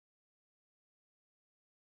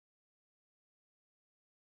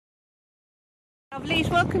Lovelies,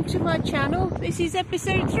 welcome to my channel. This is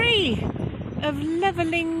episode 3 of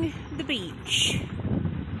levelling the beach.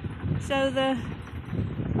 So the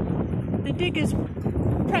digger's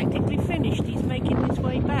practically finished. He's making his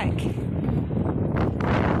way back. So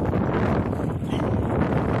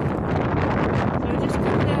I'll just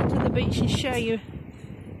come down to the beach and show you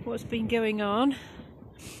what's been going on.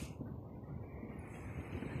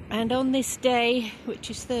 And on this day,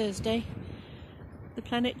 which is Thursday, the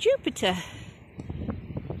planet Jupiter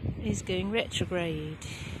is going retrograde.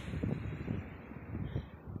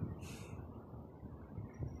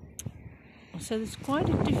 So there's quite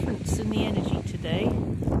a difference in the energy today,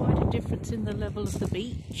 quite a difference in the level of the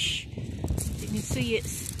beach. You can see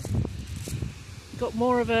it's got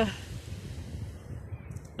more of a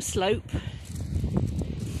slope.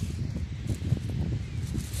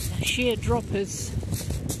 The sheer drop has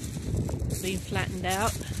been flattened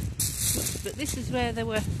out, but this is where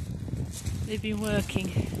they've been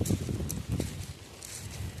working.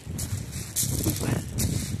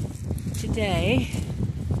 Today,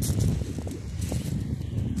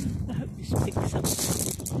 I hope this picks up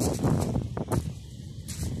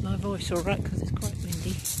my voice alright because it's quite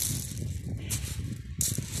windy.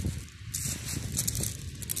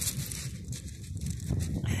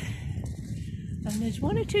 And there's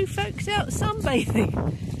one or two folks out sunbathing,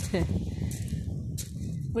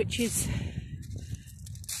 which is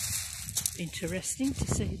interesting to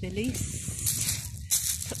say the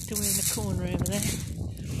least. Tucked away in the corner over there.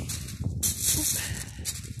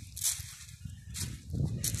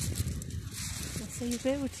 So you'll be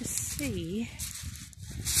able to see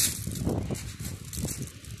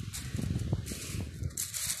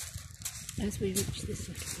as we reach this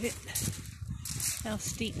little bit how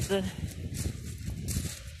steep the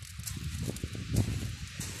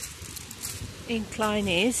incline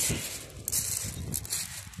is.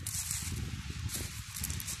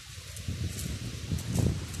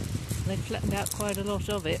 They flattened out quite a lot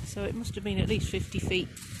of it, so it must have been at least 50 feet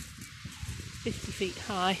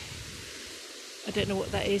high. I don't know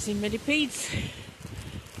what that is in millipedes.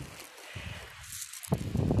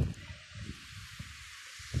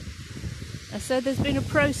 And so there's been a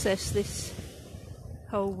process this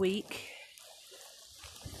whole week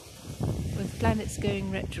with planets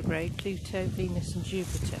going retrograde, Pluto, Venus and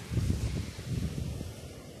Jupiter.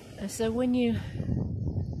 And so when you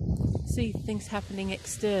see things happening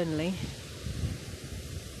externally,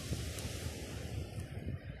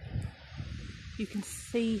 you can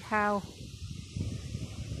see how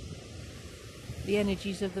the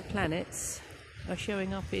energies of the planets are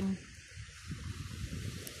showing up in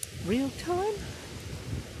real time.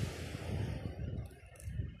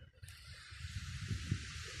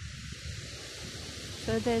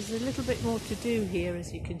 So there's a little bit more to do here,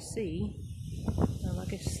 as you can see. And I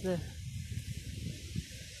guess the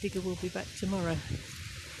digger will be back tomorrow to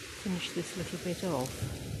finish this little bit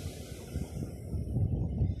off.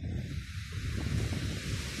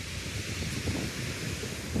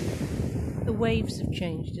 The waves have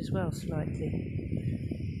changed as well slightly.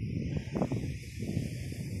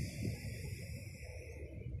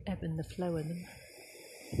 Ebb and the flow of them.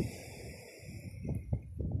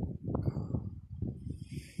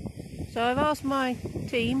 So I've asked my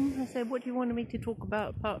team, I said, what do you want me to talk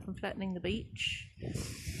about apart from flattening the beach?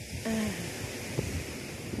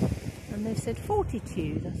 And they said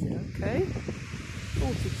fortitude. I said, okay,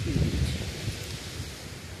 fortitude.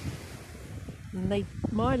 And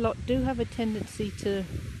my lot do have a tendency to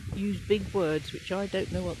use big words, which I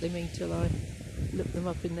don't know what they mean till I look them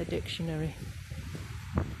up in the dictionary.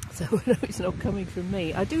 So I know it's not coming from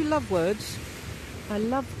me. I do love words. I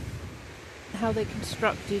love how they're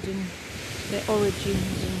constructed and their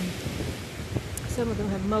origins, and some of them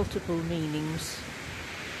have multiple meanings.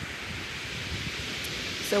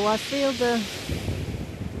 So I feel the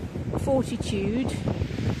fortitude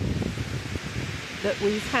that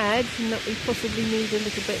we've had and that we possibly need a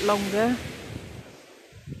little bit longer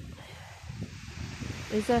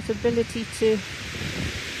is that ability to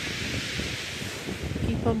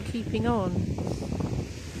keep on keeping on.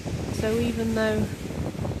 So even though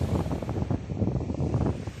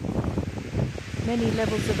many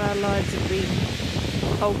levels of our lives have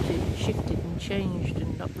been altered, shifted and changed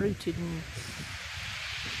and uprooted, and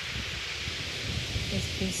as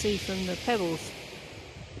you can see from the pebbles,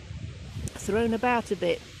 thrown about a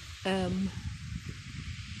bit, there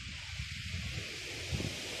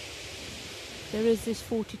is this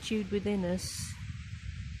fortitude within us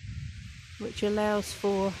which allows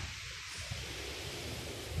for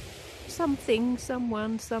something,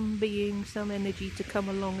 someone, some being, some energy to come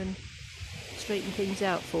along and straighten things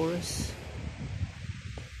out for us.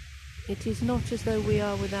 it is not as though we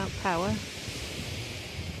are without power.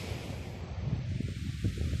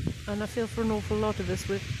 And I feel for an awful lot of us,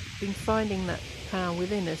 we've been finding that power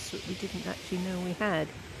within us that we didn't actually know we had.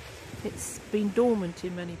 It's been dormant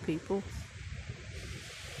in many people.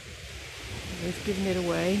 We've given it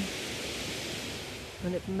away,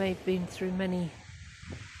 and it may have been through many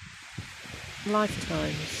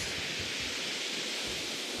lifetimes,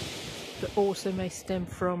 but also may stem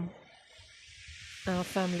from our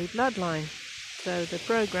family bloodline. So the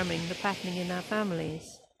programming, the patterning in our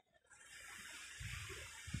families.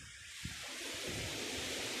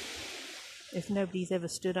 If nobody's ever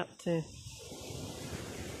stood up to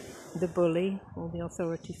the bully or the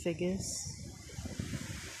authority figures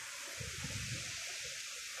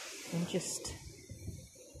and just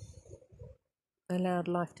allowed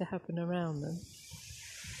life to happen around them,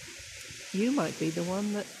 you might be the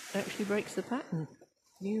one that actually breaks the pattern.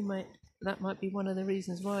 That might be one of the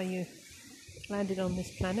reasons why you landed on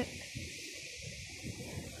this planet.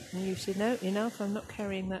 And you said, no, enough, I'm not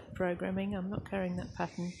carrying that programming, I'm not carrying that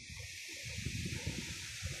pattern.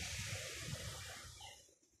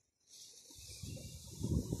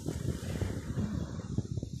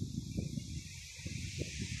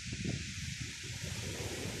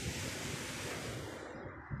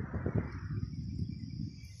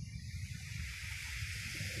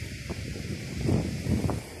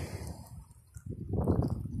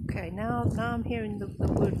 Now I'm hearing the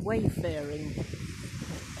word wayfaring.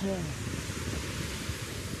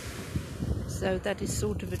 So that is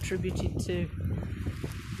sort of attributed to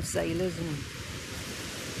sailors and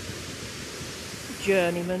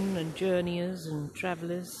journeymen and journeyers and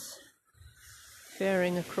travellers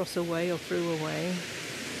faring across a way or through a way.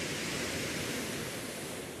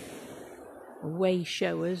 Way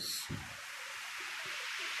showers.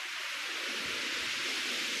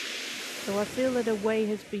 So I feel that a way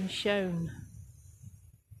has been shown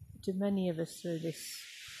to many of us through this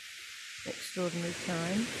extraordinary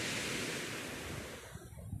time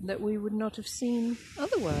that we would not have seen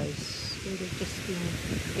otherwise. We'd have just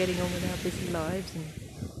been getting on with our busy lives and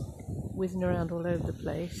whizzing around all over the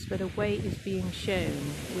place. But a way is being shown.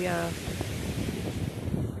 We are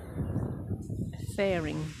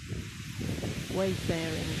faring,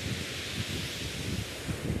 wayfaring.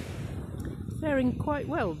 Faring quite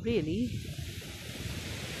well, really.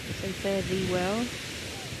 So fare thee well,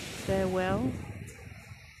 farewell,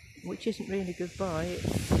 which isn't really goodbye,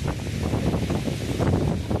 it's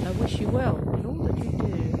I wish you well in all that you do,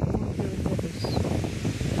 in all of your endeavours.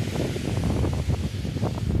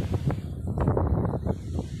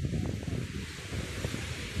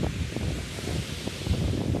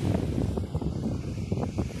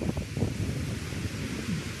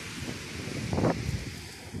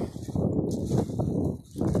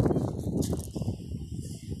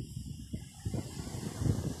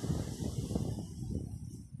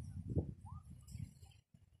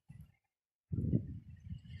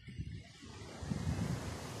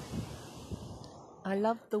 I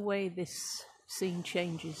love the way this scene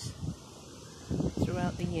changes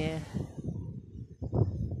throughout the year.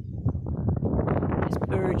 It's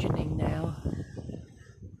burgeoning now.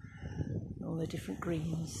 All the different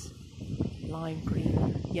greens, lime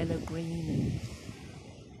green, yellow green,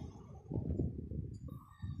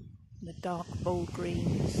 and the dark bold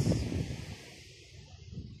greens.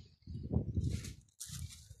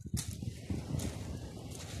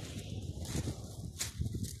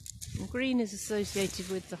 Green is associated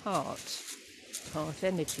with the heart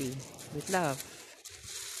energy, with love.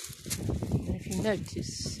 And if you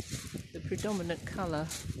notice, the predominant colour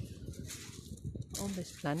on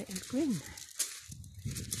this planet is green.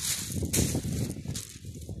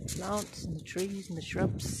 The plants and the trees and the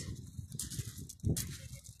shrubs.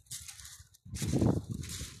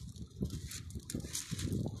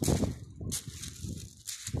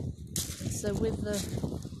 So with the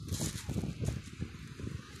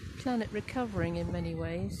planet recovering in many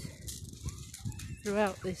ways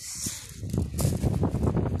throughout this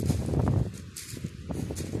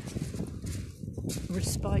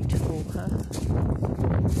respite for her,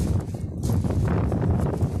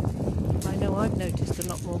 I know I've noticed a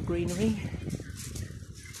lot more greenery.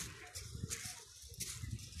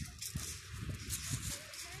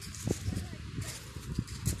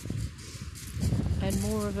 And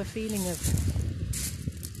more of a feeling of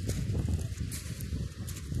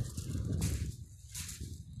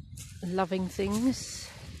loving things,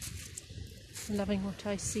 loving what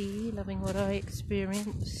I see, loving what I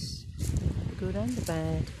experience, the good and the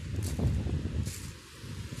bad.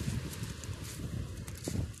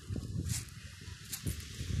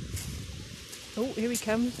 Oh, here he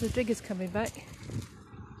comes, the digger's coming back.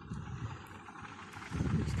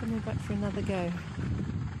 coming back for another go.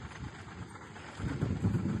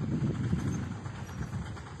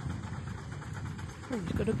 Oh,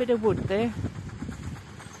 he's got a bit of wood there.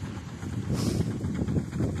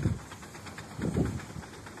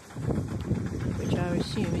 Which I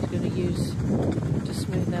assume he's going to use to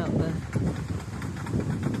smooth out the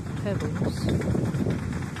pebbles.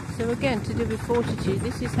 So again, to do with fortitude,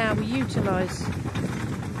 this is how we utilise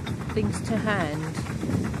things to hand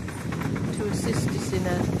to assist us in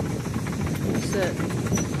a certain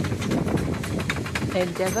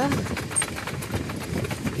endeavour.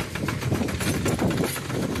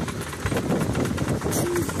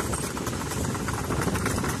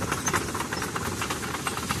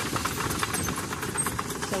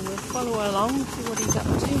 So we'll follow along, see what he's up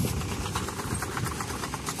to.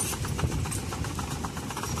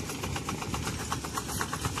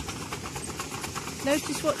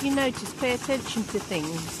 Notice what you notice, pay attention to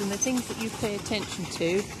things, and the things that you pay attention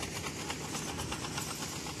to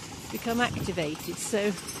become activated.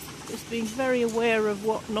 So just being very aware of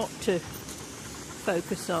what not to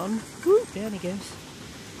focus on. Woo, down he goes.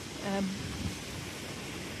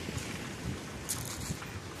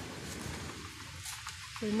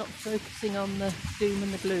 So not focusing on the doom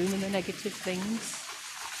and the gloom and the negative things.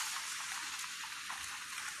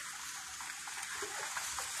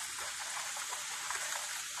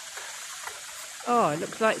 Oh, it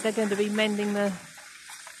looks like they're going to be mending the...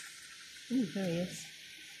 Ooh, there he is.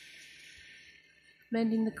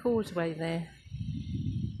 Mending the causeway there.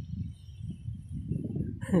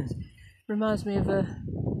 Reminds me of a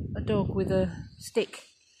dog with a stick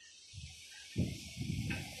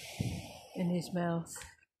in his mouth.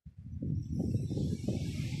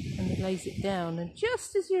 And he lays it down, and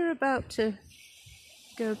just as you're about to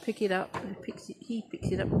go pick it up, he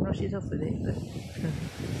picks it up and rushes off with it, but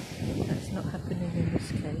that's not happening in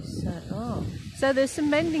this case. So there's some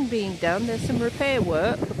mending being done, there's some repair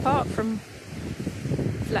work, apart from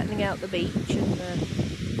flattening out the beach and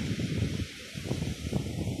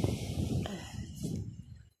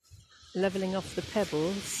levelling off the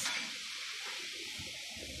pebbles.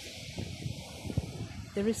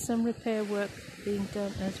 There is some repair work being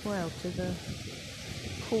done as well to the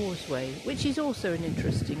causeway, which is also an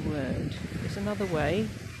interesting word. It's another way.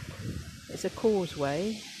 It's a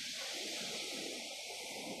causeway.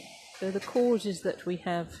 So the causes that we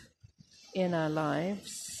have in our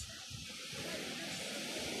lives,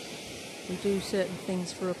 we do certain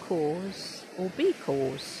things for a cause or be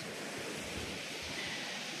cause.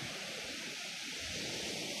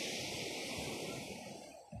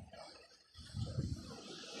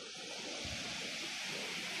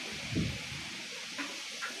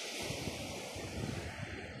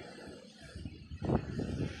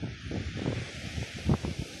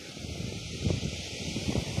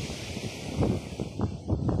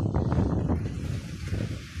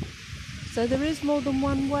 So there is more than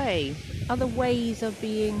one way. Other ways are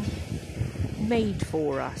being made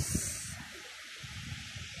for us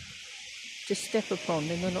to step upon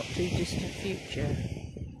in the not too distant future.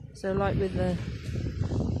 So like with the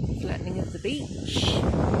flattening of the beach,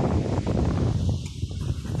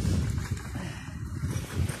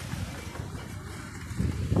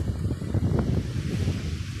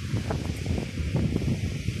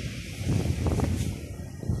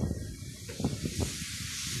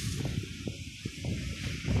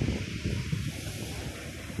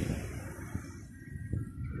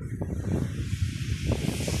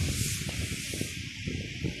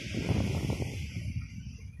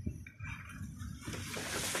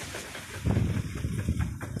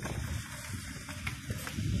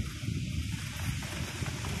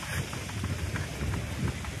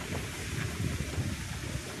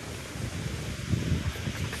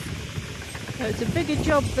 so it's a bigger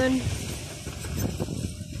job than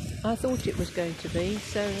I thought it was going to be.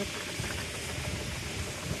 So,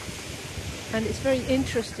 and it's very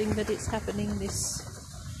interesting that it's happening this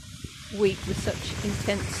week with such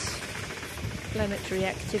intense planetary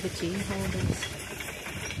activity. All these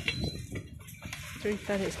 3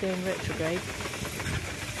 planets going retrograde.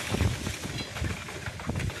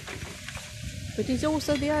 But it's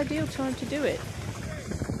also the ideal time to do it.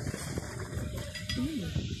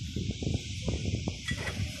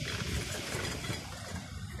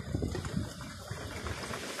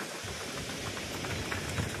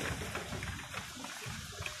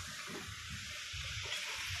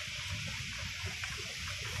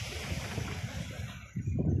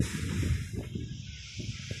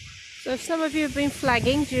 So if some of you have been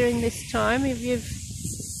flagging during this time, if you've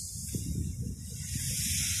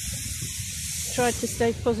tried to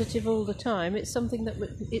stay positive all the time, it's something that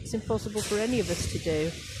it's impossible for any of us to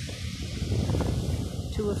do.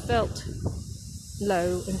 To who have felt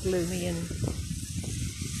low and gloomy and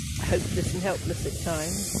hopeless and helpless at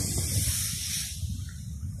times.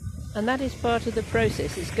 And that is part of the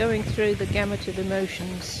process. It's going through the gamut of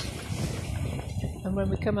emotions, and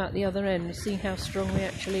when we come out the other end, see how strong we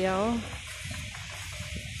actually are.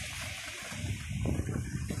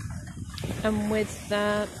 And with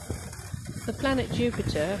the planet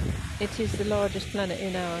Jupiter, it is the largest planet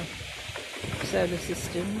in our solar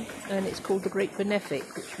system, and it's called the Great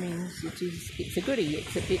Benefic, which means it's a goodie,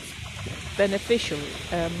 it's beneficial.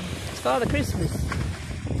 It's Father Christmas,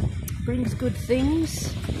 brings good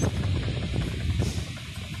things,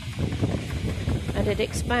 and it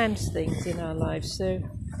expands things in our lives. So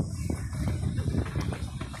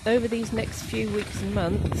over these next few weeks and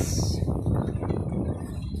months,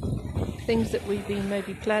 things that we've been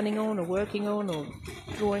maybe planning on or working on or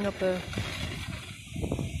drawing up a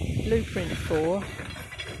blueprint for,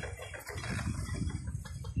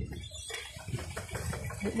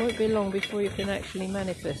 it won't be long before you can actually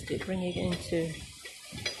manifest it, bring it into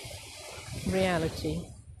reality.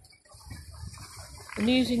 And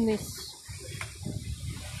using this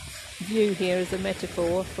view here as a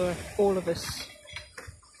metaphor for all of us,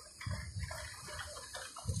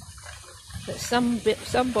 that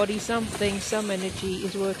somebody, something, some energy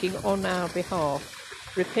is working on our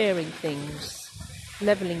behalf, repairing things,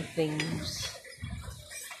 levelling things,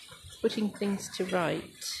 putting things to right.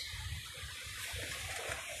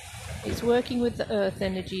 It's working with the earth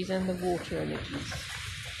energies and the water energies,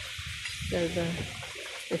 so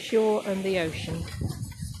the shore and the ocean.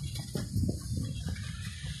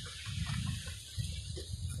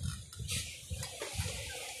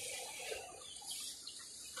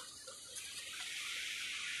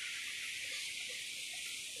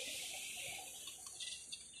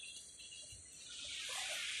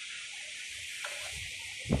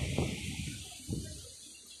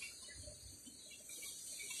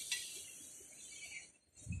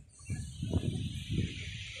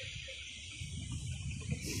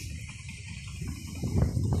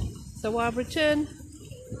 So I'll return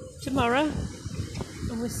tomorrow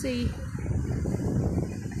and we'll see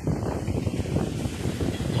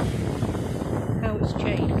how it's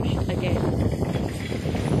changed again,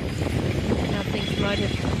 how things might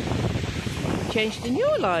have changed in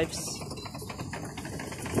your lives.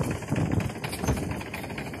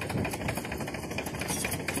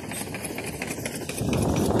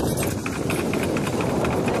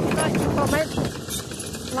 If you'd like to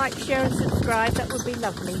comment, like, share and subscribe, that would be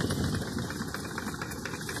lovely.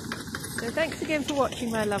 So thanks again for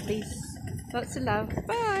watching, my lovelies. Lots of love.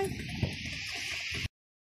 Bye.